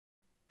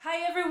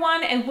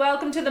everyone, and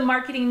welcome to the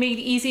Marketing Made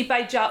Easy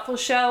by Jotful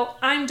show.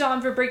 I'm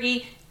Dawn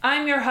Verbrugge.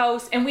 I'm your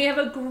host, and we have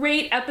a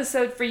great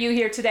episode for you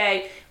here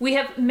today. We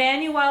have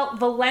Manuel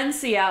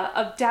Valencia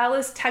of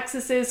Dallas,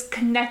 Texas's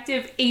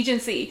Connective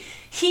Agency.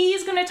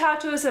 He's going to talk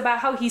to us about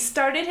how he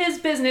started his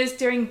business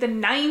during the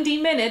 90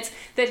 minutes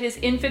that his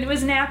infant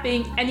was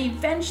napping and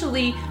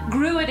eventually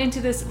grew it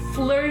into this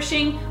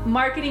flourishing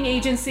marketing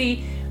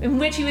agency in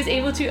which he was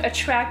able to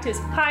attract his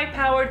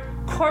high-powered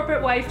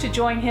corporate wife to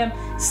join him.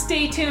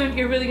 Stay tuned.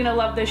 You're really going to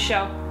love this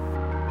show.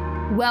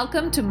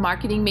 Welcome to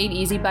Marketing Made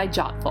Easy by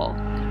Jotful.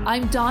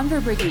 I'm Dawn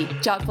Verbrugge,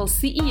 Jotful's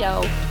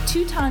CEO,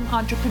 two-time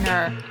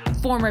entrepreneur,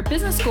 former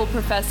business school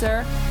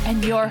professor,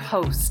 and your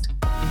host.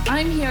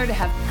 I'm here to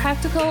have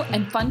practical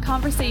and fun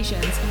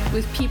conversations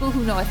with people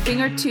who know a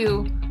thing or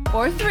two,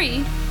 or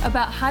three,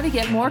 about how to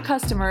get more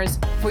customers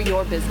for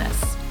your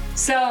business.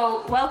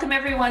 So, welcome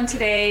everyone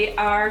today.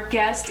 Our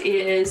guest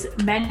is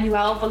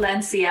Manuel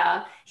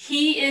Valencia.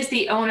 He is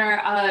the owner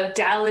of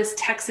Dallas,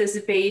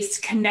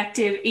 Texas-based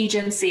Connective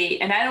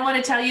Agency. And I don't want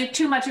to tell you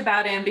too much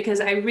about him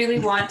because I really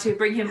want to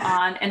bring him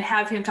on and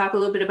have him talk a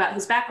little bit about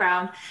his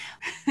background.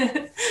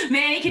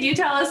 Manny, could you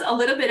tell us a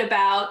little bit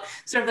about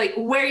sort of like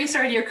where you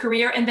started your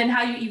career and then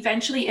how you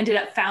eventually ended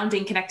up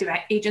founding Connective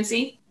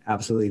Agency?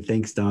 Absolutely.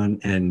 Thanks, Dawn.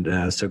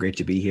 And so great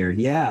to be here.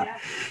 Yeah.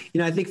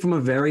 I think from a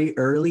very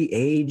early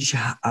age,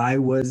 I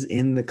was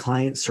in the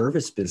client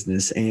service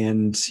business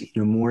and,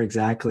 more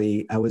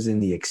exactly, I was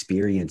in the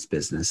experience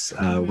business.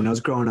 When I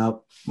was growing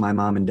up, my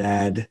mom and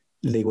dad,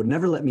 they would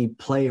never let me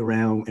play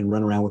around and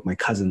run around with my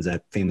cousins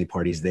at family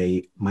parties.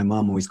 My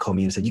mom always called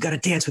me and said, "You got to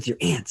dance with your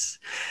aunts."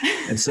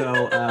 And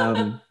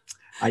so,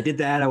 I did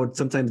that. I would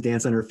sometimes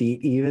dance on her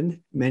feet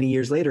even. Many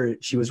years later,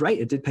 she was right.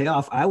 It did pay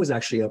off. I was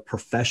actually a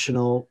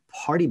professional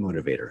party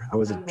motivator. I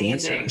was a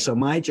dancer. So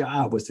my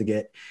job was to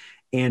get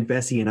Aunt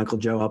Bessie and Uncle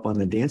Joe up on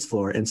the dance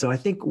floor. And so I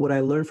think what I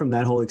learned from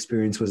that whole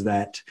experience was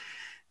that,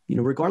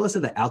 regardless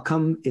of the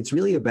outcome, it's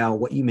really about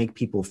what you make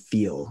people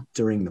feel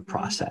during the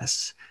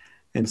process.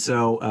 And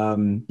so,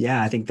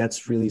 I think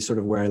that's really sort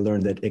of where I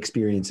learned that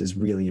experience is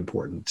really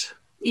important.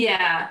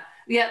 Yeah,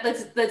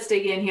 let's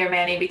dig in here,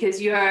 Manny,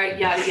 because you are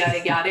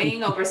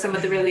yada over some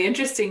of the really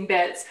interesting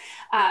bits.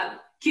 Can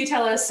you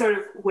tell us sort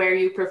of where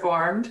you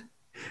performed?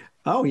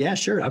 Oh, yeah,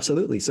 sure.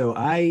 Absolutely. So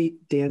I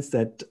danced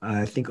at,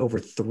 I think, over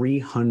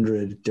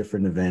 300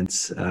 different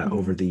events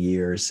over the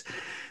years,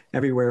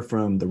 everywhere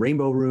from the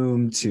Rainbow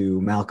Room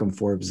to Malcolm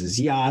Forbes's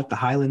yacht, the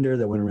Highlander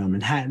that went around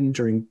Manhattan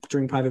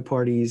during private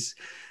parties.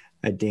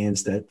 I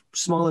danced at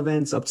small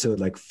events up to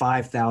like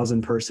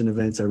 5,000 person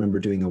events. I remember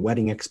doing a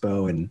wedding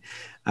expo and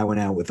I went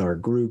out with our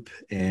group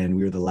and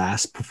we were the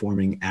last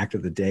performing act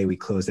of the day. We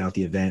closed out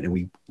the event and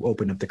we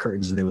opened up the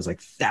curtains and there was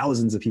like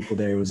thousands of people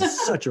there. It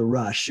was such a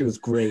rush. It was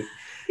great.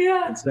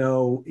 Yeah. And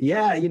so,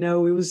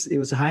 it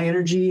was high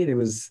energy and it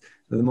was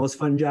the most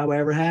fun job I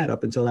ever had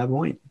up until that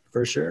point,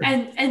 for sure.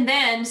 And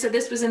then, so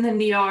this was in the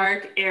New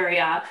York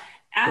area.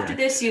 After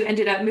this, you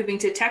ended up moving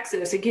to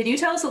Texas. And can you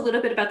tell us a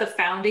little bit about the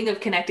founding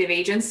of Connective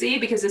Agency?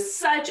 Because it's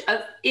such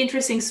an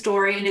interesting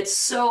story and it's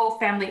so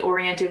family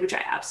oriented, which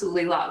I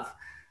absolutely love.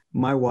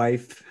 My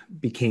wife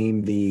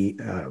became the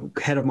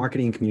head of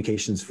marketing and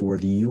communications for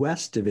the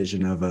U.S.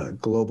 division of a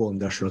global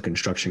industrial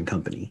construction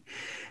company.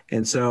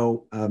 And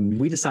so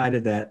we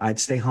decided that I'd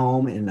stay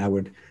home and I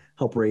would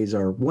help raise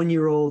our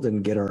 1-year-old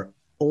and get our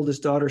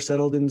oldest daughter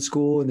settled in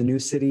school in the new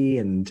city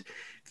and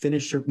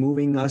finished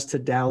moving us to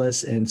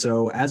Dallas. And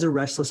so as a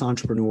restless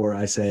entrepreneur,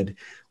 I said,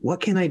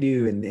 what can I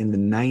do in the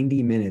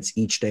 90 minutes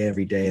each day,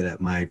 every day that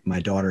my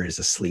daughter is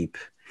asleep?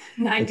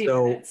 90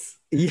 minutes.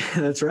 Yeah,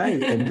 that's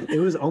right. And it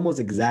was almost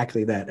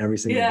exactly that every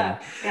single day.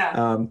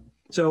 Yeah.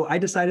 So I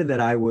decided that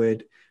I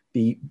would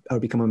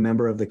become a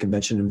member of the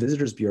Convention and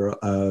Visitors Bureau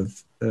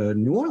of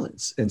New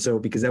Orleans. And so,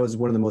 because that was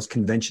one of the most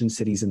convention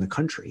cities in the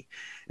country.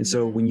 And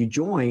so when you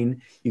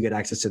join, you get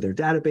access to their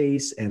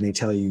database and they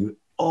tell you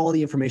all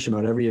the information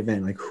about every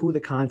event, like who the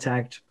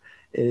contact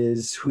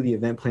is, who the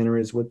event planner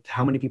is,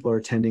 how many people are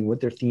attending, what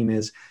their theme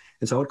is.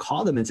 And so I would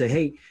call them and say,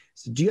 "Hey,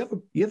 so do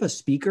you have a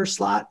speaker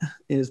slot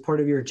as part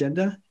of your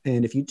agenda?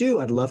 And if you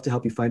do, I'd love to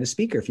help you find a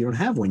speaker if you don't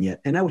have one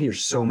yet." And I would hear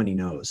so many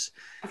no's.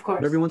 Of course.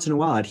 But every once in a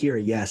while, I'd hear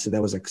a yes. So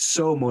that was like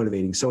so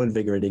motivating, so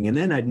invigorating. And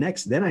then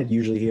I'd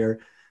usually hear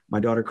my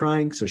daughter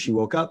crying. So she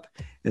woke up.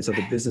 And so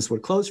the business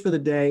would close for the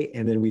day.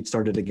 And then we'd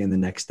start it again the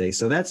next day.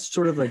 So that's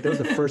sort of like, that was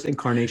the first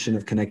incarnation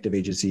of Connective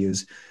Agency.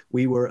 Is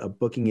we were a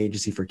booking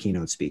agency for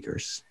keynote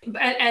speakers.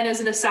 And as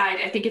an aside,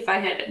 I think if I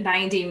had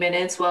 90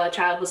 minutes while a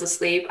child was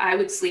asleep, I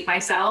would sleep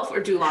myself or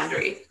do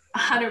laundry.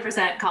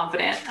 100%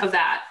 confident of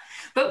that.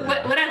 But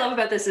what I love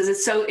about this is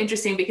it's so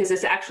interesting because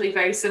it's actually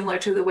very similar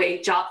to the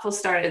way Jotful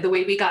started, the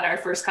way we got our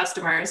first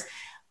customers.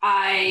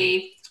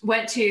 I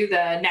went to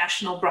the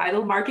National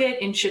Bridal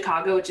Market in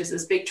Chicago, which is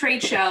this big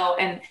trade show.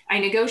 And I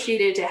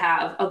negotiated to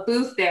have a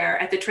booth there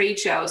at the trade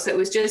show. So it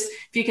was just,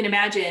 if you can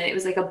imagine, it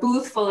was like a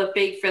booth full of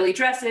big frilly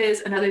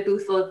dresses, another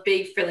booth full of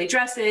big frilly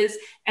dresses.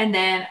 And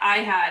then I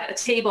had a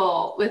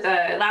table with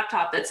a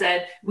laptop that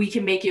said, "We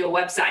can make you a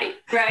website,"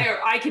 right? Or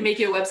 "I can make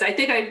you a website." I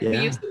think we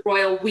used the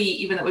royal "we,"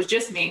 even though it was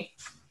just me.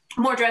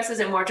 more dresses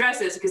and more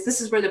dresses, because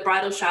this is where the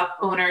bridal shop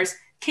owners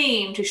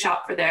came to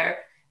shop for their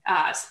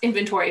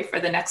inventory for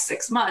the next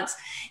 6 months.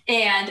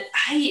 And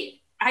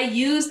I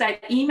used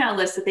that email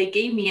list that they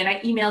gave me, and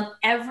I emailed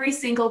every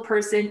single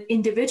person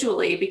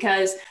individually,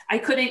 because I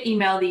couldn't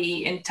email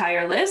the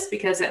entire list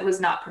because it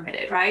was not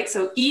permitted, right?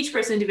 So each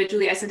person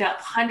individually, I sent out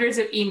hundreds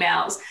of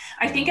emails.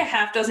 I think a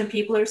half dozen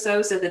people or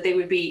so said that they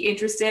would be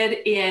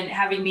interested in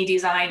having me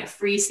design a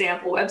free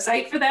sample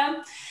website for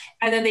them.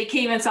 And then they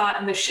came and saw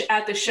it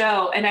at the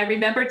show. And I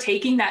remember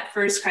taking that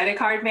first credit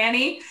card,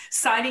 Manny,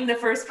 signing the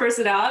first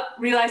person up,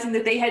 realizing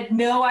that they had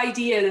no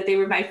idea that they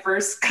were my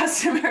first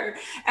customer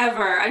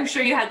ever. I'm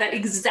sure you had that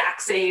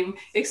exact same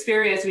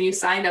experience when you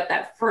signed up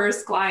that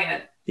first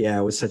client. Yeah,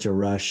 it was such a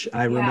rush.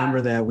 I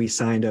remember that we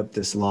signed up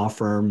this law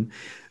firm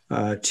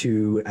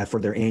for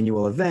their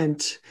annual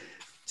event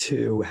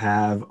to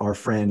have our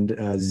friend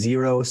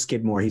Zero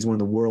Skidmore, he's one of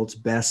the world's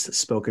best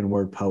spoken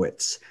word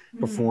poets,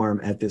 perform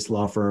at this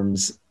law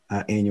firm's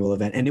annual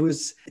event. And it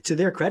was, to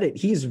their credit,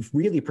 he's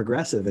really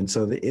progressive. And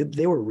so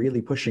they were really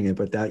pushing it.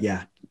 But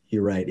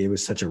you're right. It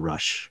was such a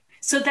rush.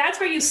 So that's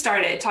where you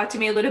started. Talk to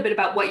me a little bit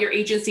about what your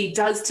agency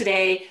does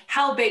today.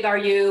 How big are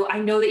you? I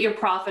know that you're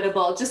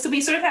profitable, just so we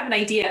sort of have an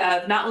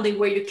idea of not only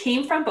where you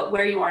came from, but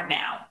where you are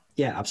now.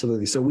 Yeah,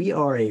 absolutely. So we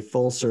are a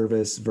full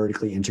service,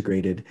 vertically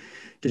integrated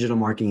digital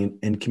marketing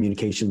and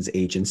communications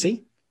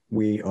agency.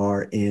 We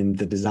are in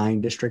the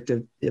design district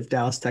of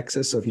Dallas,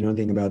 Texas. So if you know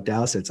anything about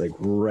Dallas, it's like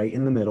right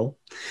in the middle.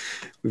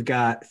 We've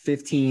got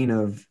 15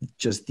 of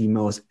just the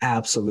most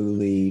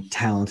absolutely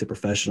talented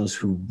professionals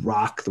who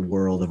rock the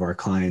world of our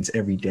clients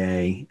every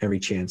day, every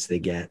chance they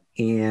get.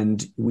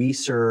 And we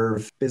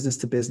serve business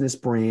to business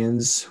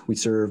brands. We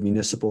serve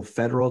municipal,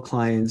 federal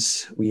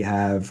clients. We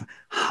have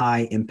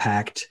high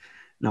impact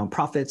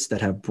nonprofits that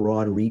have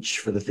broad reach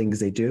for the things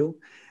they do.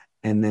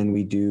 And then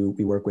we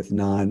work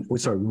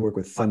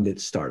with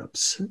funded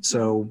startups.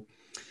 So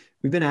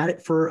we've been at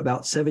it for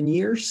about 7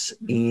 years,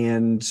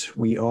 and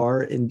we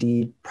are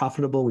indeed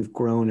profitable. We've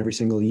grown every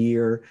single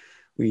year.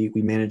 We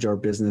manage our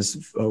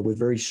business with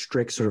very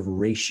strict sort of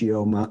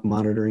ratio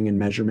monitoring and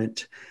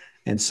measurement.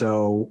 And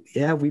so,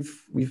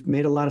 we've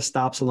made a lot of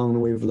stops along the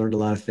way. We've learned a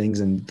lot of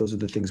things, and those are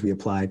the things we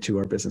apply to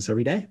our business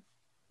every day.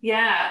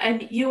 Yeah,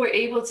 and you were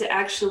able to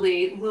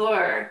actually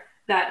lure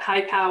that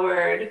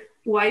high-powered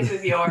wife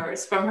of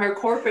yours from her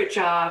corporate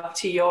job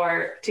to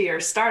your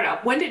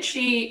startup. When did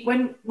she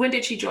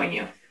join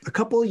you? A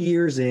couple of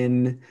years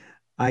in,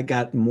 I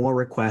got more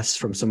requests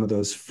from some of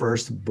those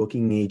first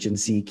booking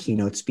agency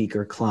keynote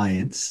speaker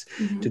clients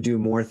to do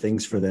more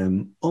things for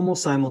them.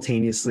 Almost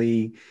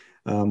simultaneously,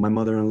 my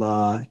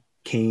mother-in-law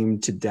came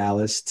to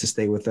Dallas to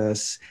stay with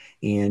us,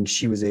 and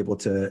she was able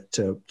to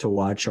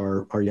watch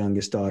our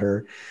youngest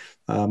daughter.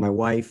 My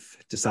wife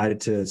decided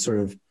to sort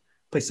of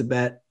place a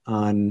bet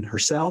on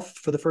herself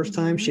for the first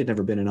time. She had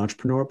never been an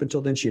entrepreneur up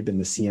until then. She had been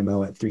the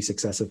CMO at 3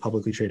 successive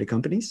publicly traded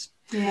companies.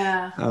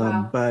 Yeah.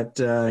 Wow.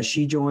 But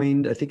she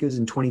joined, I think it was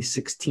in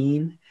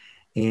 2016.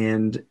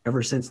 And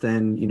ever since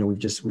then, we've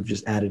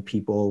just added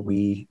people.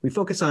 We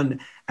focus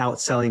on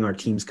outselling our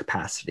team's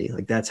capacity.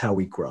 Like, that's how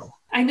we grow.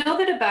 I know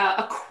that about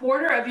a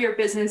quarter of your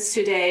business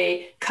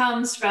today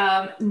comes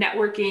from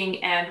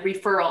networking and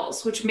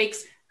referrals, which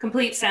makes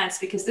complete sense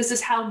because this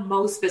is how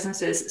most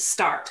businesses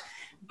start.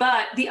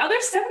 But the other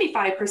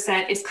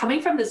 75% is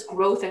coming from this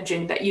growth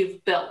engine that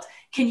you've built.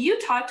 Can you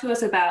talk to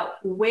us about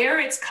where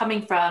it's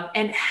coming from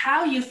and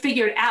how you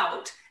figured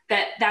out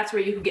that that's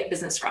where you can get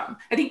business from?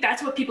 I think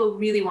that's what people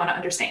really want to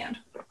understand.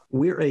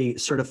 We're a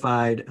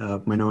certified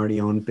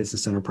minority-owned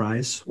business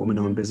enterprise,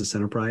 woman-owned business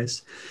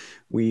enterprise.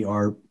 We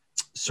are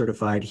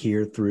certified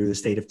here through the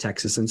state of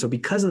Texas. And so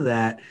because of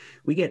that,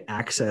 we get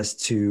access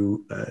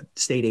to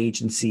state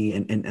agency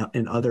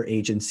and other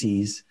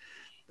agencies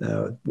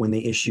when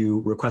they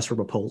issue requests for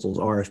proposals,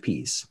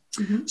 RFPs.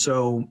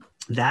 So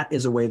that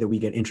is a way that we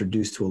get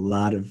introduced to a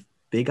lot of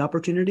big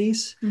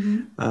opportunities.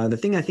 The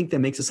thing I think that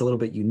makes us a little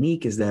bit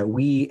unique is that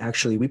we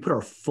put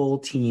our full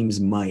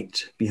team's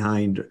might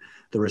behind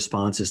the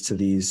responses to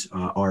these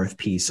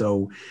RFPs.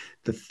 So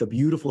the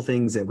beautiful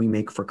things that we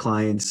make for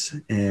clients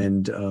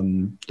and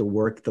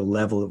the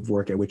level of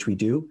work at which we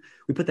do,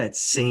 we put that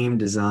same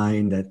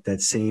design,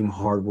 that same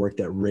hard work,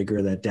 that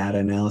rigor, that data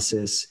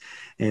analysis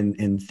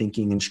and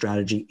thinking and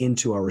strategy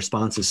into our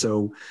responses.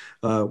 So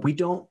we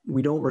don't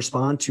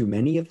respond to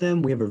many of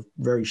them. We have a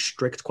very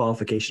strict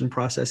qualification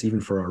process,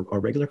 even for our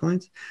regular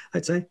clients,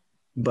 I'd say.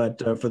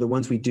 But for the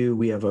ones we do,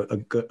 we have a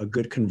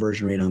good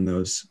conversion rate on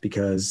those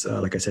because,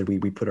 like I said, we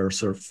put our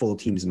sort of full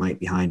team's might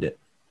behind it.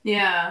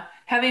 Yeah.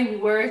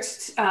 Having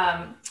worked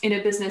in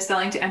a business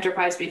selling to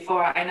enterprise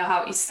before, I know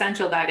how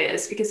essential that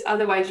is because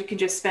otherwise you can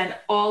just spend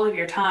all of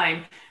your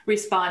time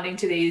responding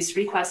to these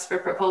requests for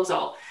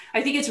proposal.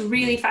 I think it's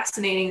really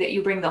fascinating that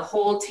you bring the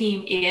whole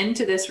team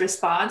into this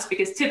response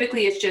because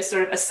typically it's just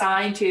sort of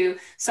assigned to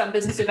some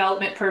business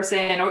development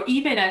person or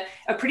even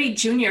a pretty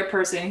junior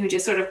person who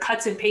just sort of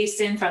cuts and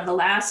pastes in from the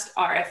last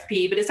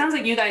RFP. But it sounds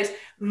like you guys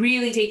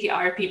really take the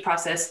RFP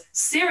process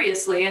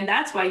seriously, and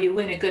that's why you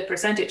win a good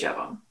percentage of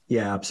them.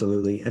 Yeah,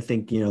 absolutely. I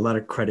think, a lot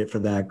of credit for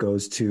that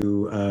goes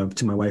to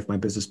my wife, my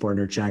business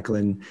partner,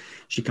 Jacqueline.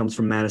 She comes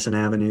from Madison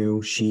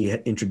Avenue. She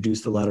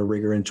introduced a lot of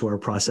rigor into our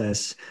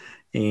process,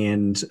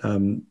 and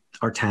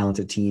our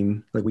talented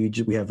team. Like we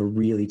have a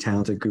really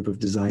talented group of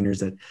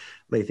designers that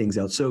lay things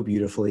out so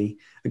beautifully.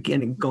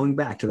 Again, going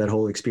back to that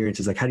whole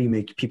experience is like, how do you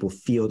make people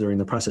feel during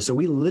the process? So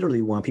we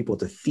literally want people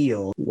to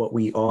feel what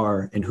we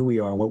are and who we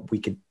are and what we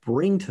could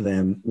bring to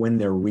them when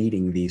they're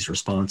reading these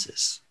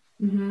responses.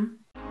 Mm-hmm.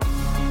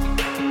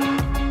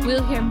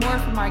 We'll hear more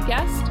from our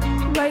guest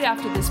right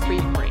after this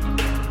brief break.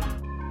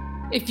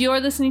 If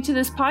you're listening to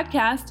this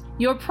podcast,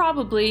 you're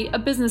probably a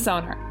business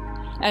owner.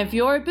 And if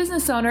you're a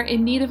business owner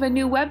in need of a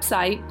new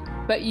website,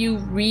 but you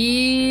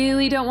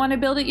really don't want to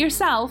build it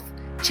yourself,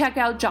 check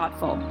out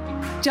Jotful.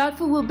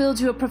 Jotful will build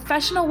you a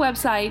professional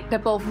website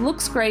that both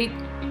looks great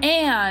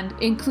and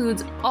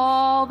includes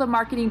all the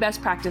marketing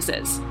best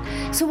practices.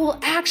 So we'll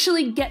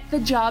actually get the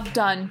job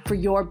done for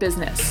your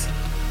business.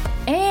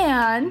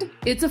 And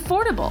it's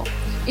affordable.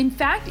 In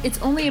fact,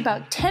 it's only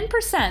about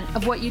 10%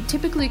 of what you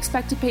typically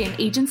expect to pay an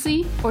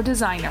agency or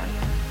designer.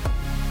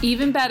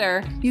 Even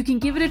better, you can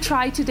give it a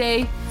try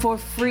today for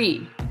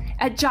free.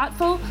 At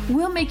Jotful,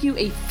 we'll make you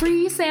a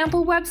free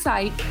sample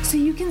website so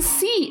you can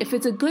see if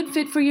it's a good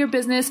fit for your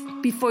business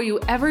before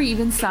you ever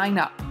even sign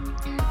up.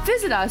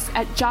 Visit us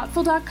at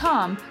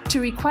jotful.com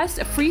to request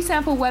a free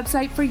sample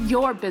website for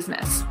your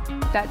business.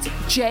 That's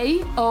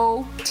JOTTFUL.com.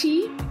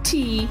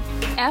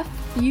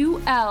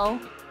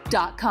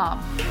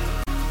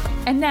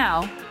 And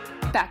now,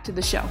 back to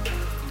the show.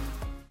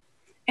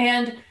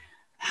 And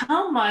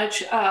how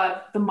much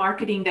of the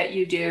marketing that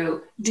you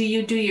do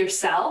you do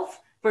yourself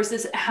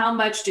versus how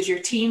much does your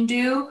team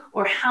do,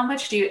 or how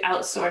much do you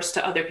outsource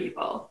to other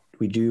people?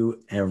 We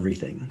do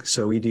everything.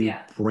 So we do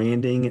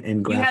branding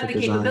and graphic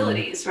design. You have the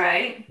capabilities,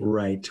 right?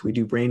 Right. We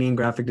do branding and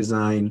graphic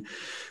design.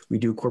 We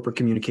do corporate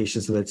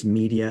communications, so that's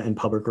media and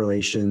public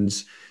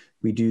relations.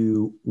 We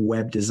do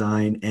web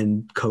design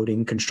and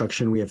coding,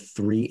 construction. We have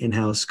 3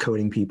 in-house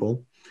coding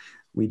people.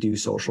 We do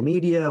social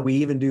media. We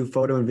even do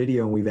photo and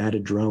video, and we've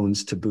added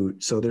drones to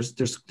boot. So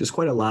there's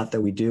quite a lot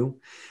that we do.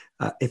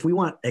 If we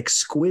want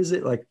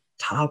exquisite, like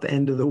top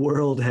end of the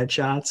world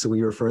headshots,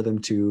 we refer them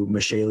to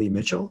Michelle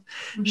Mitchell.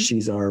 Mm-hmm.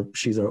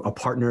 She's a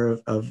partner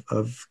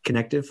of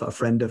Connective, a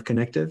friend of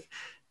Connective.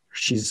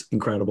 She's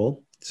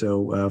incredible.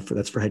 So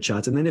that's for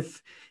headshots. And then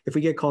if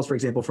we get calls, for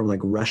example, from like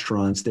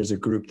restaurants, there's a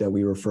group that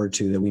we refer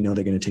to that we know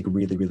they're going to take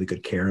really, really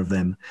good care of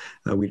them.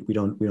 We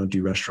don't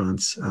do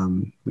restaurants.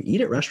 We eat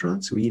at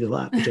restaurants. We eat a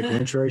lot. We take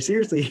lunch very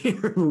seriously.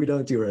 We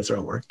don't do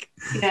restaurant work.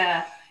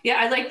 Yeah. Yeah,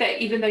 I like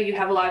that even though you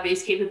have a lot of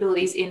these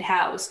capabilities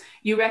in-house,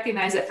 you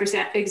recognize that, for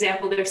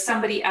example, there's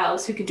somebody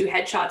else who can do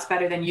headshots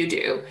better than you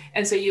do.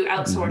 And so you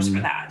outsource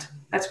for that.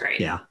 That's great.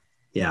 Yeah.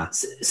 Yeah.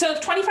 So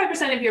if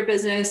 25% of your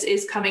business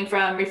is coming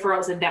from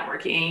referrals and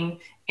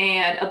networking,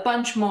 and a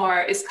bunch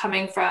more is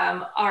coming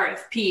from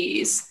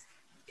RFPs,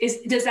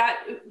 does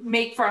that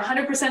make for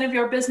 100% of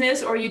your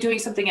business, or are you doing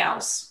something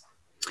else?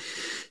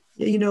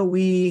 Yeah,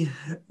 we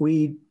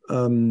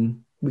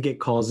get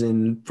calls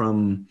in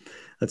from,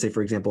 let's say,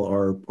 for example,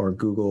 our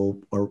Google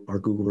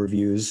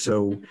reviews.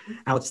 So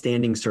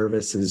outstanding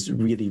service is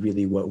really,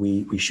 really what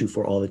we shoot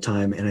for all the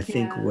time. And I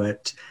think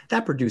what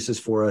that produces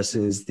for us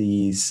is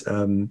these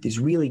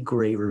really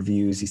great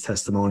reviews, these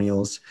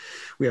testimonials.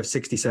 We have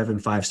 67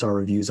 5-star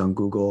reviews on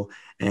Google,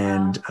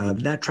 and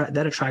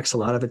that attracts a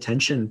lot of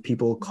attention.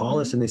 People call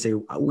us and they say,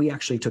 we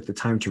actually took the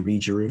time to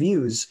read your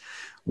reviews.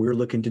 We're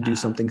looking to do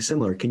something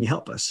similar. Can you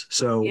help us?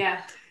 So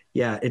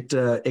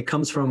it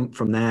comes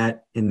from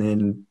that. And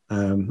then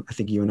I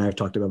think you and I have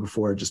talked about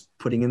before, just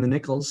putting in the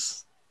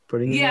nickels.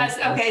 Yes.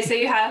 Okay. So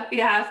you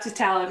have to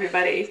tell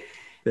everybody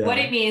what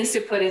it means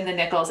to put in the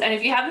nickels. And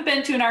if you haven't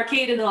been to an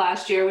arcade in the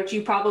last year, which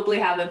you probably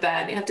haven't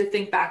been, you have to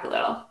think back a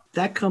little.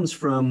 That comes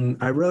from,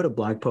 I wrote a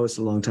blog post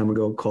a long time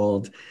ago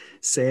called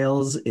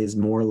 "Sales is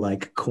more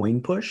like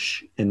coin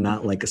push and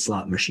not like a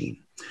slot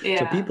machine."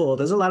 Yeah. So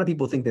there's a lot of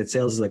people think that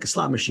sales is like a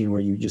slot machine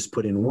where you just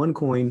put in one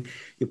coin,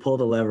 you pull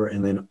the lever,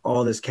 and then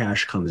all this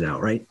cash comes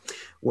out, right?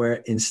 Where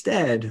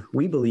instead,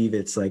 we believe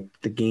it's like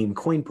the game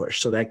coin push.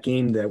 So that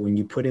game that when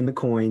you put in the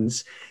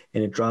coins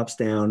and it drops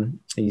down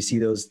and you see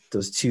those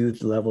 2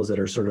 levels that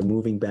are sort of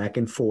moving back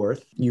and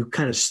forth, you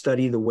kind of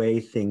study the way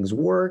things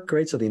work,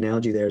 right? So the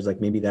analogy there is like,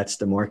 maybe that's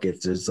the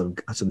market. There's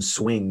some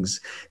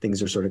swings.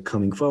 Things are sort of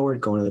coming forward,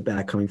 going to the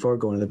back, coming forward,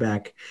 going to the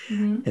back.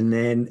 Mm-hmm. And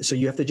then, so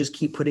you have to just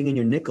keep putting in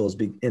your nickels.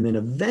 And then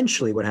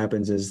eventually what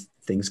happens is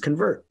things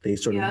convert. They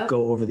sort of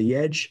go over the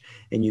edge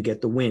and you get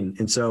the win.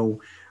 And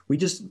so we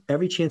just,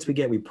 every chance we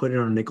get, we put it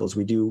on nickels.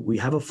 We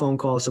have a phone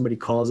call. Somebody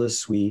calls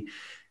us. We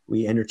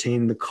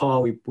entertain the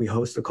call. We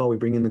host the call. We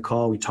bring in the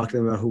call. We talk to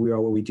them about who we are,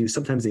 what we do.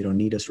 Sometimes they don't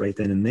need us right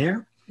then and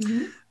there.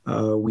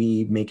 Mm-hmm.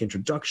 We make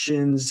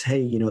introductions.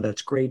 Hey,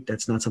 that's great.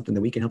 That's not something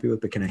that we can help you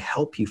with, but can I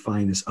help you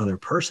find this other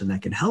person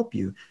that can help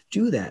you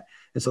do that?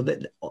 And so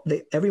that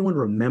everyone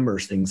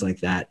remembers things like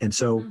that. And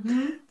so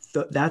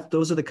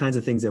those are the kinds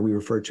of things that we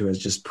refer to as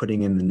just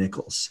putting in the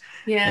nickels.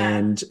 Yeah.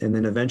 And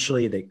then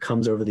eventually it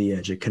comes over the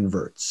edge. It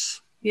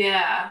converts.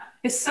 Yeah,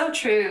 it's so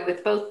true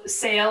with both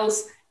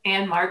sales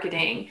and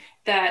marketing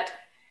that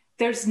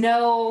there's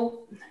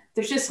no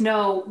there's just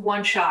no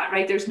one shot,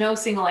 right? There's no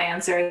single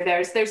answer.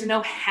 There's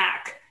no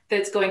hack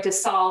that's going to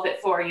solve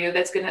it for you.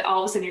 That's going to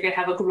all of a sudden you're going to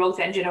have a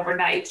growth engine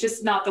overnight. It's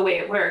just not the way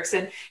it works.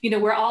 And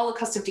we're all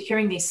accustomed to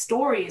hearing these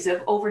stories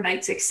of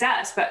overnight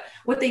success, but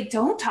what they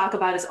don't talk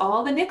about is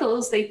all the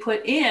nickels they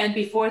put in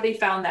before they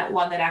found that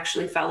one that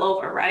actually fell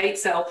over, right?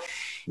 So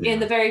in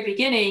the very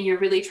beginning, you're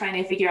really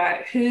trying to figure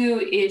out who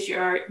is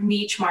your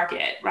niche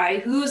market,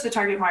 right? Who is the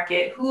target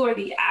market? Who are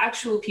the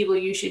actual people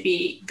you should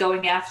be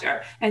going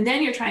after? And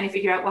then you're trying to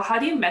figure out, well, how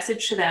do you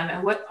message to them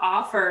and what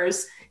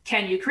offers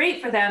can you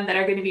create for them that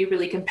are going to be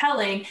really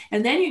compelling?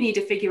 And then you need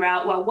to figure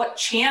out, well, what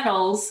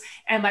channels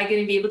am I going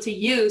to be able to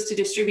use to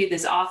distribute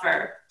this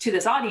offer to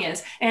this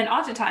audience? And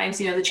oftentimes,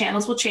 the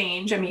channels will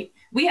change. I mean,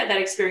 we had that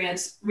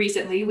experience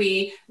recently.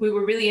 We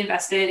were really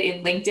invested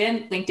in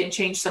LinkedIn. LinkedIn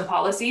changed some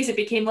policies. It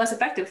became less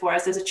effective for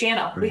us as a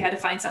channel. Right. We had to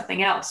find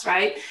something else,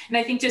 right? And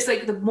I think just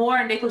like the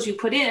more nickels you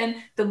put in,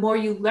 the more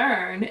you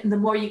learn and the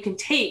more you can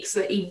take.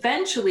 So that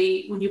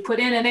eventually, when you put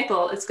in a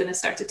nickel, it's going to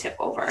start to tip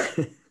over.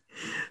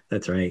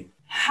 That's right.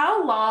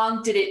 How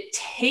long did it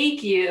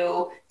take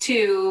you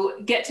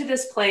to get to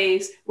this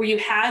place where you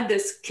had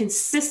these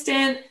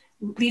consistent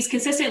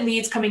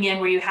leads coming in,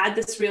 where you had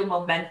this real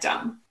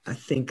momentum? I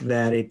think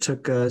that it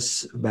took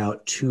us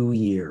about 2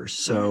 years.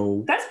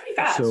 So that's pretty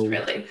fast,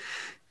 really.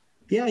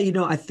 Yeah,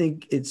 I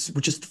think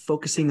we're just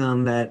focusing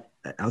on that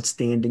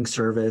outstanding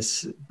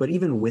service. But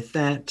even with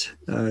that,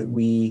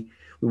 we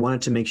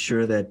wanted to make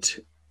sure that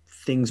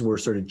things were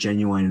sort of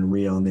genuine and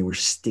real and they were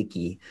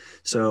sticky.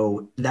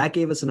 So that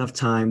gave us enough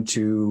time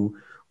to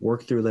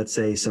work through, let's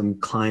say, some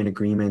client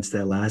agreements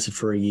that lasted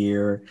for a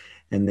year,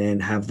 and then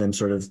have them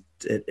sort of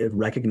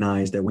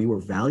recognize that we were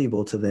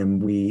valuable to them.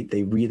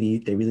 They really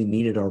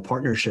needed our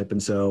partnership.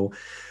 And so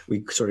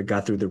we sort of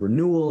got through the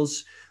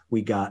renewals.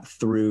 We got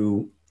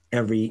through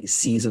every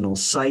seasonal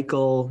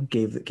cycle,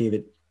 gave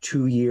it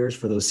 2 years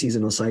for those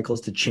seasonal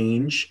cycles to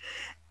change.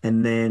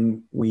 And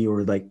then we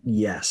were like,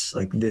 yes,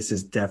 like this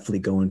is definitely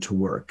going to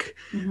work.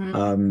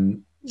 Mm-hmm.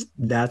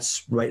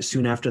 That's right.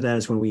 Soon after that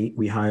is when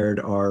we hired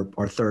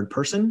our third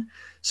person.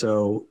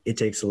 So it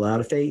takes a lot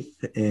of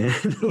faith and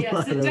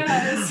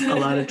a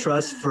lot of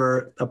trust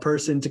for a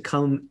person to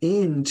come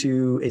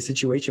into a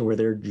situation where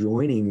they're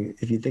joining,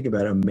 if you think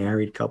about it, a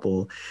married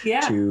couple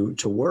to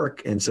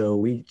work. And so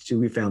we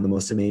found the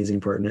most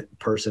amazing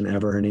person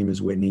ever. Her name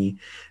is Whitney.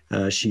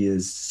 She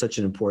is such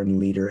an important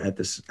leader at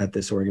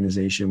this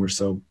organization. We're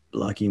so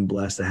lucky and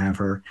blessed to have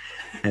her.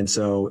 And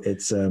so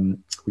it's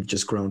we've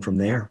just grown from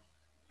there.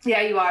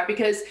 Yeah, you are.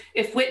 Because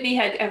if Whitney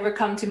had ever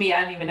come to me,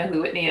 I don't even know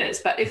who Whitney is,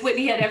 but if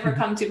Whitney had ever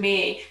come to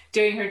me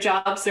during her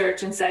job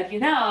search and said,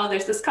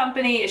 there's this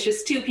company, it's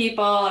just 2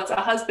 people, it's a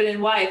husband and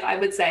wife, I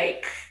would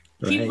say,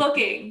 keep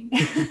looking.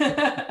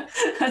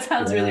 That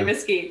sounds really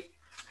risky.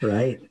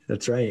 Right.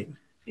 That's right.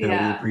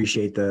 Yeah. We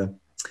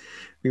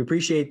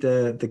appreciate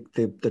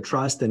the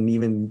trust, and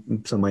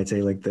even some might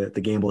say like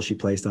the gamble she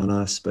placed on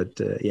us. But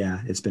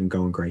it's been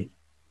going great.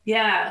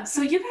 Yeah.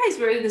 So you guys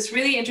were in this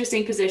really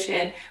interesting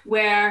position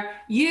where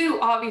you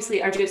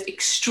obviously are just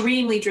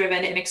extremely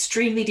driven and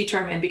extremely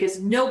determined, because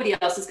nobody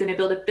else is going to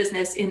build a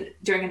business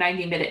during a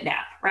 90-minute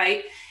nap,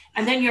 right?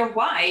 And then your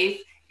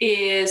wife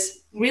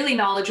is really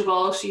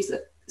knowledgeable. She's a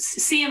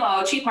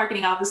CMO, Chief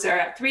Marketing Officer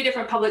at 3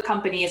 different public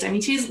companies. I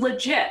mean, she's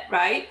legit,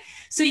 right?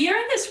 So you're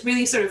in this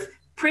really sort of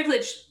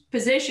privileged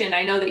position.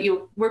 I know that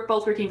you were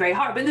both working very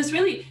hard, but in this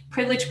really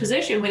privileged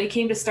position when it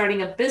came to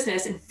starting a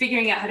business and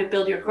figuring out how to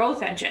build your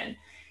growth engine.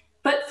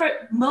 But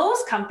for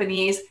most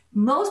companies,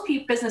 most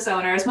business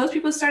owners, most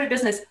people who start a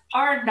business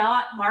are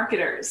not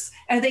marketers,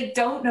 and they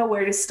don't know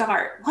where to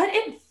start. What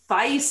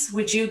advice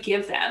would you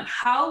give them?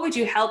 How would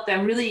you help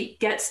them really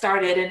get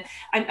started? And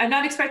I'm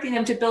not expecting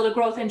them to build a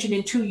growth engine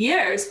in 2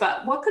 years,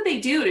 but what could they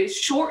do to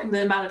shorten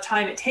the amount of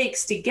time it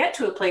takes to get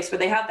to a place where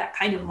they have that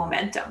kind of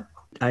momentum?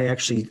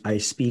 I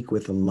speak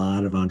with a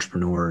lot of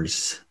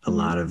entrepreneurs, a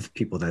lot of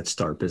people that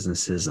start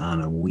businesses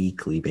on a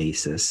weekly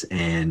basis.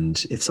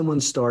 And if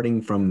someone's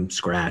starting from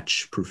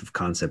scratch, proof of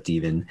concept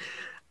even,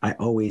 I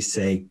always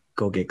say,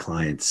 go get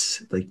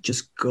clients. Like,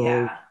 just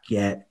go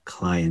get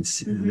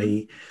clients.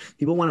 Mm-hmm.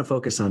 People want to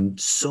focus on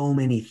so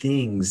many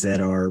things that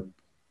are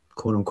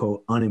quote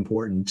unquote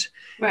unimportant.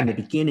 Right. In the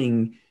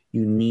beginning,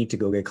 you need to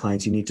go get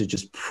clients. You need to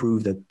just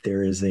prove that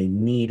there is a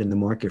need in the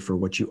market for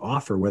what you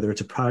offer, whether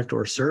it's a product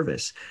or a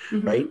service,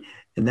 right?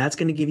 And that's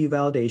going to give you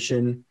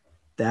validation.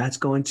 That's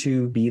going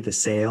to be the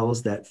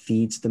sales that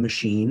feeds the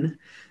machine.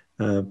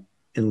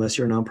 Unless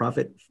you're a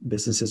nonprofit,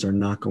 businesses are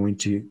not going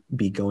to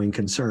be going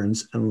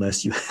concerns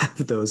unless you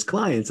have those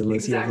clients,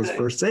 unless you have those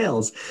first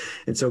sales.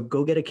 And so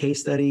go get a case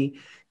study.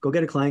 Go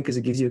get a client because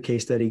it gives you a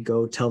case study.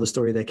 Go tell the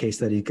story of that case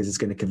study because it's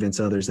going to convince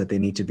others that they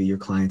need to be your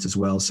clients as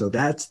well. So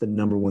that's the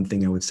number one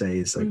thing I would say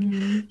is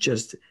like,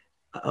 just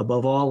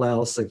above all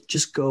else, like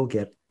just go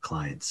get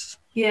clients.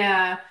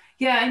 Yeah.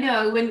 Yeah, I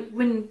know.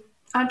 When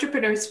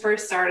entrepreneurs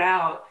first start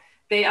out,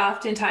 they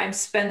oftentimes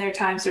spend their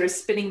time sort of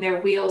spinning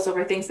their wheels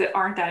over things that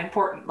aren't that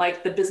important,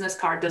 like the business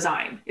card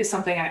design is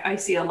something I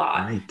see a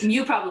lot. Right. And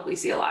you probably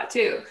see a lot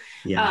too.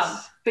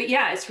 Yes. But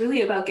yeah, it's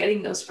really about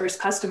getting those first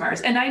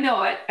customers. And I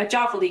know at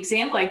Jotful, the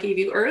example I gave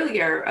you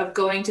earlier of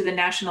going to the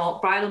national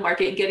bridal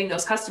market and getting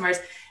those customers,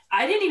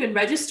 I didn't even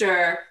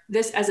register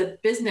this as a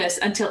business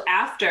until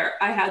after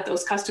I had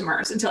those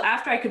customers, until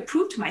after I could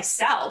prove to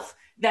myself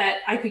that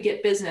I could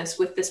get business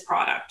with this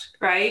product,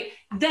 right?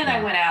 Then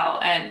I went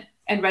out and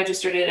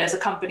registered it as a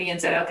company and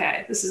said,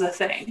 okay, this is a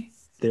thing.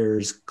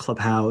 There's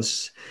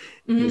Clubhouse,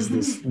 is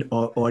this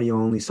audio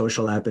only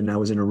social app. And I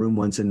was in a room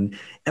once and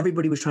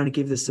everybody was trying to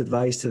give this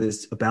advice to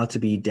this about to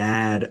be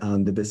dad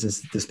on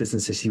this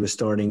business that he was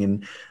starting.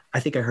 And I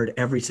think I heard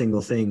every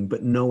single thing,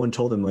 but no one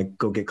told him like,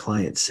 go get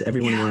clients.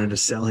 Everyone wanted to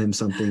sell him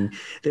something.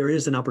 There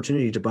is an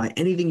opportunity to buy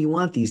anything you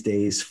want these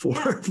days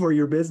for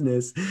your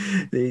business.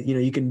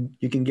 You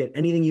can get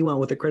anything you want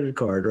with a credit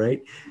card,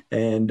 right?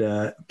 And,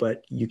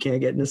 but you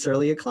can't get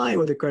necessarily a client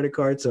with a credit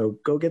card. So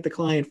go get the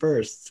client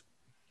first.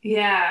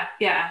 Yeah,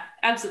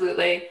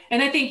 absolutely.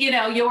 And I think,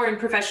 you're in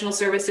professional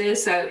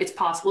services, so it's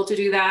possible to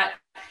do that.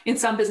 In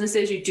some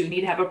businesses, you do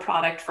need to have a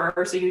product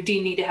first, so you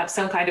do need to have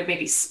some kind of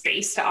maybe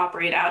space to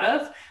operate out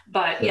of.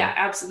 But yeah,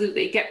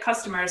 absolutely. Get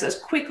customers as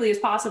quickly as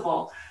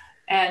possible.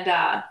 And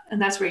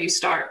that's where you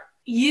start.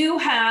 You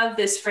have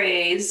this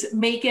phrase,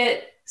 make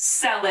it,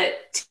 sell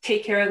it,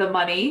 take care of the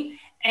money.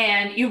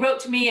 And you wrote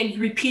to me and you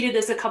repeated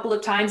this a couple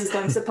of times as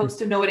though I'm supposed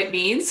to know what it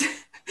means.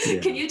 Yeah.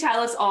 Can you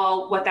tell us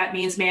all what that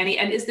means, Manny?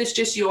 And is this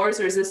just yours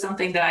or is this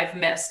something that I've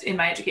missed in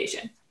my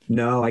education?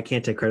 No, I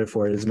can't take credit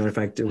for it. As a matter of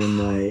fact,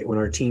 when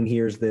our team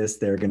hears this,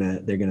 they're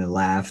gonna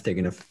laugh. They're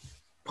gonna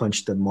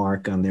punch the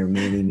mark on their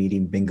Manny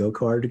meeting bingo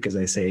card because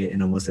I say it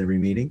in almost every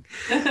meeting.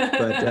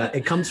 But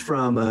it comes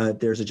from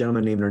there's a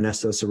gentleman named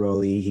Ernesto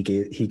Ciroli.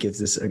 He gives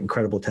this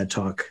incredible TED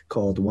Talk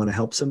called "Want to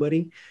Help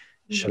Somebody?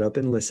 Shut Up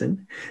and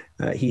Listen."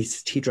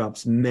 He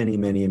drops many,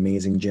 many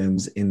amazing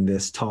gems in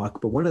this talk.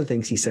 But one of the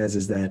things he says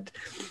is that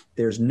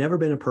there's never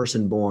been a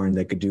person born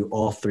that could do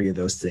all three of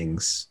those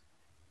things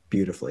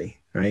beautifully,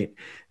 right?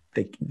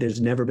 There's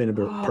never been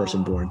a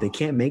person born. They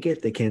can't make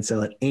it, they can't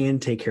sell it,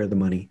 and take care of the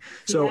money.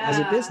 So as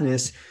a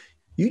business,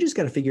 you just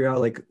got to figure out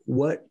like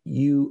what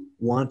you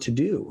want to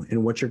do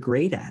and what you're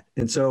great at.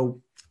 And so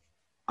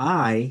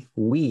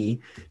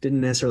we didn't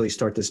necessarily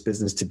start this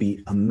business to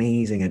be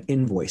amazing at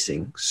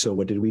invoicing. So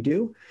what did we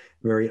do?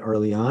 Very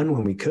early on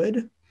when we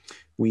could,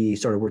 we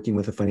started working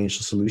with a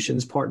financial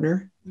solutions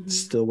partner,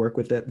 still work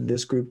with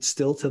this group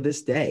still to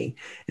this day.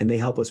 And they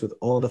help us with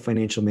all the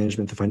financial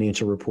management, the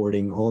financial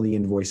reporting, all the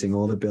invoicing,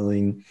 all the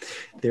billing.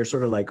 They're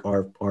sort of like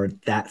our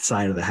that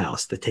side of the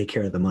house, the take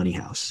care of the money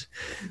house.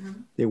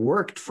 It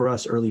worked for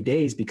us early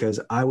days because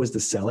I was the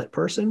sell it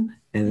person.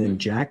 And then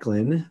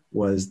Jacqueline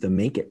was the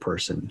make it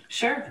person.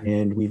 Sure.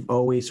 And we've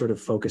always sort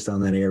of focused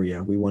on that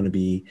area. We want to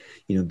be,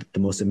 the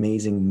most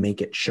amazing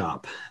make it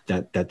shop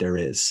that there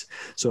is.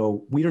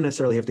 So we don't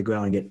necessarily have to go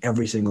out and get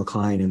every single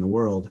client in the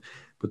world,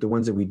 but the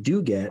ones that we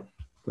do get,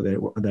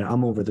 that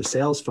I'm over the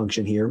sales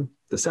function here,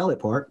 the sell it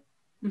part,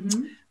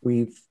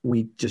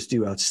 we just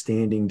do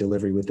outstanding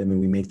delivery with them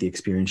and we make the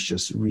experience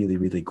just really,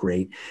 really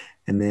great.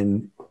 And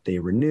then they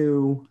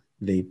renew,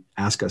 they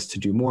ask us to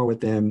do more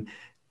with them.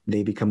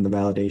 They become the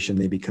validation,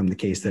 they become the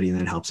case study, and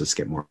that helps us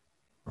get more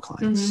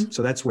clients.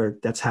 So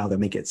that's how the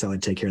make it, sell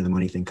it, take care of the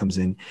money thing comes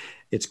in.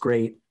 It's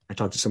great. I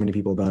talk to so many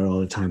people about it all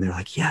the time. They're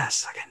like,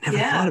 yes, like I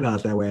never thought about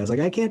it that way. I was like,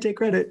 I can't take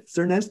credit. It's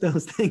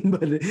Ernesto's thing,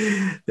 but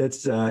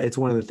it's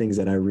one of the things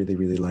that I really,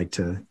 really like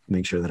to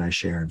make sure that I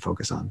share and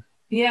focus on.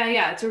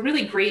 Yeah. It's a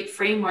really great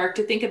framework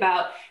to think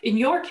about. In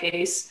your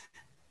case,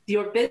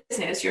 your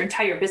business, your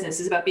entire business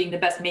is about being the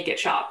best make it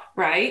shop,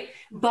 right?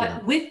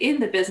 But within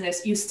the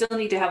business, you still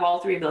need to have all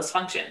three of those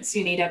functions.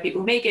 You need to have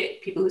people who make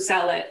it, people who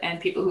sell it,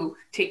 and people who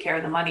take care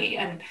of the money.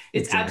 And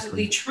it's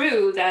absolutely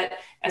true that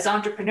as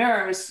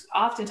entrepreneurs,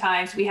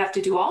 oftentimes we have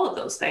to do all of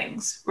those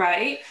things,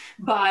 right?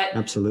 But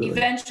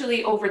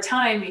eventually over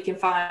time, we can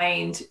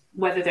find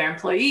whether they're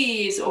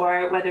employees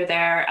or whether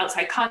they're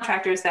outside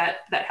contractors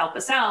that help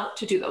us out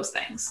to do those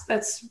things.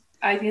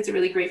 I think it's a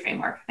really great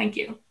framework. Thank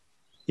you.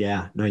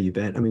 Yeah, no, you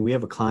bet. I mean, we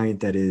have a client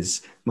that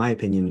is, my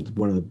opinion,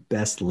 one of the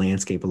best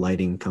landscape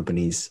lighting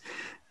companies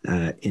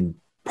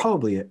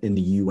probably in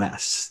the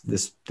US.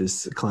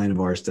 This client of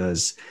ours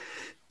does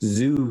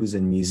zoos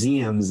and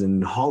museums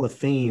and Hall of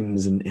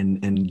Fames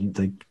and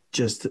like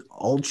just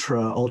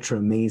ultra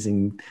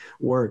amazing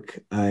work.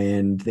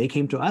 And they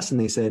came to us and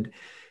they said,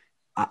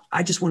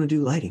 I just want to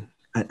do lighting.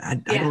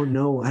 I don't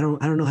know. I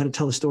don't know how to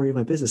tell the story of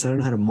my business. I don't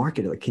know how to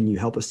market it. Like, can you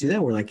help us do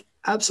that? We're like,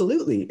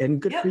 absolutely.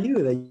 And good for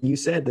you that you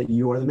said that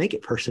you are the make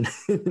it person.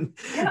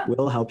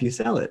 We'll help you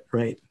sell it.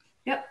 Right.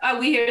 Yep.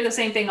 We hear the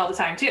same thing all the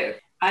time too.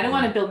 I don't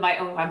want to build my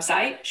own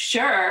website.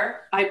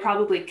 Sure, I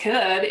probably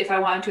could if I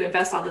wanted to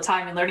invest all the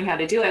time in learning how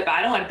to do it, but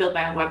I don't want to build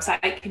my own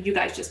website. Can you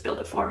guys just build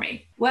it for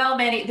me? Well,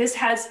 Manny, this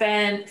has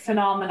been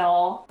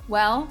phenomenal.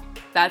 Well,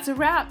 that's a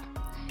wrap.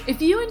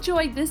 If you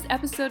enjoyed this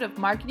episode of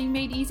Marketing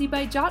Made Easy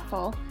by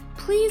Jotful,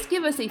 please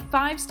give us a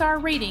 5-star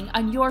rating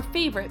on your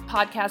favorite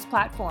podcast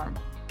platform.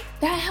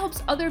 That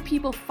helps other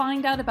people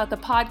find out about the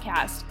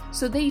podcast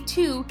so they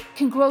too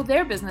can grow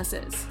their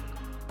businesses.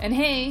 And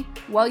hey,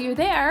 while you're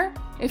there,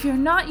 if you're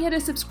not yet a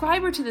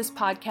subscriber to this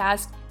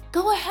podcast,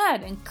 go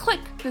ahead and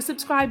click the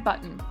subscribe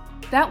button.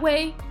 That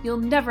way, you'll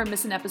never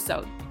miss an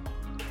episode.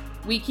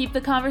 We keep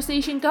the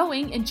conversation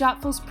going in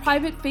Jotful's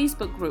private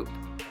Facebook group.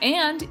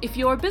 And if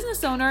you're a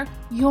business owner,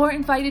 you're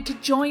invited to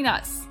join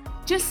us.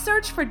 Just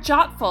search for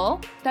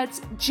Jotful,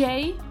 that's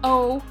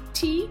Jottful,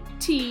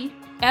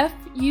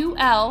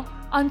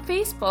 on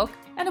Facebook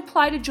and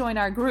apply to join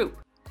our group.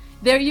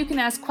 There you can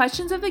ask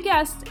questions of the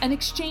guests and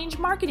exchange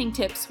marketing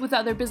tips with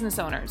other business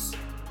owners.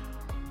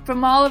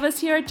 From all of us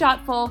here at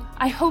Jotful,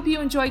 I hope you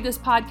enjoyed this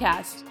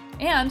podcast,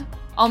 and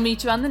I'll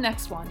meet you on the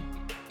next one.